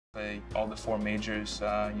Play all the four majors,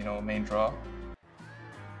 main draw.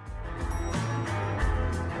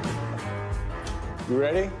 You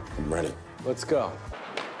ready? I'm ready. Let's go.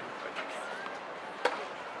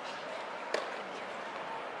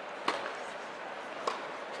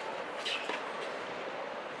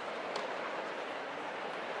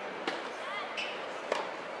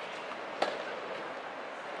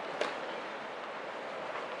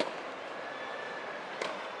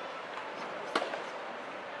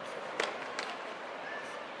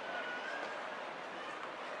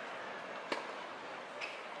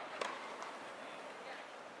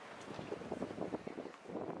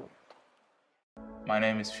 My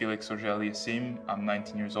name is FELIX Auger Aliassime. I'm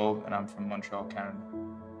 19 years old and I'm from Montreal, Canada.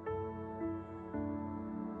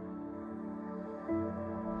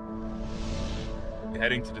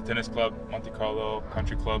 Heading to the tennis club, Monte Carlo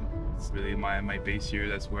Country Club. It's really my base here.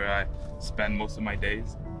 That's where I spend most of my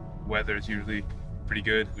days. Weather is usually pretty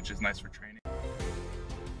good, which is nice for training.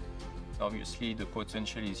 Obviously, the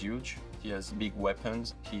potential is huge. He has big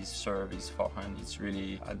weapons. His serve, his forehand, it's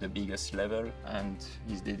really at the biggest level, and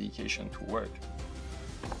his dedication to work.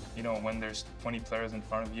 You know, when there's 20 players in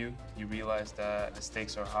front of you, you realize that the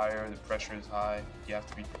stakes are higher, the pressure is high. You have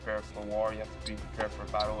to be prepared for war, you have to be prepared for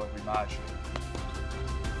battle every match.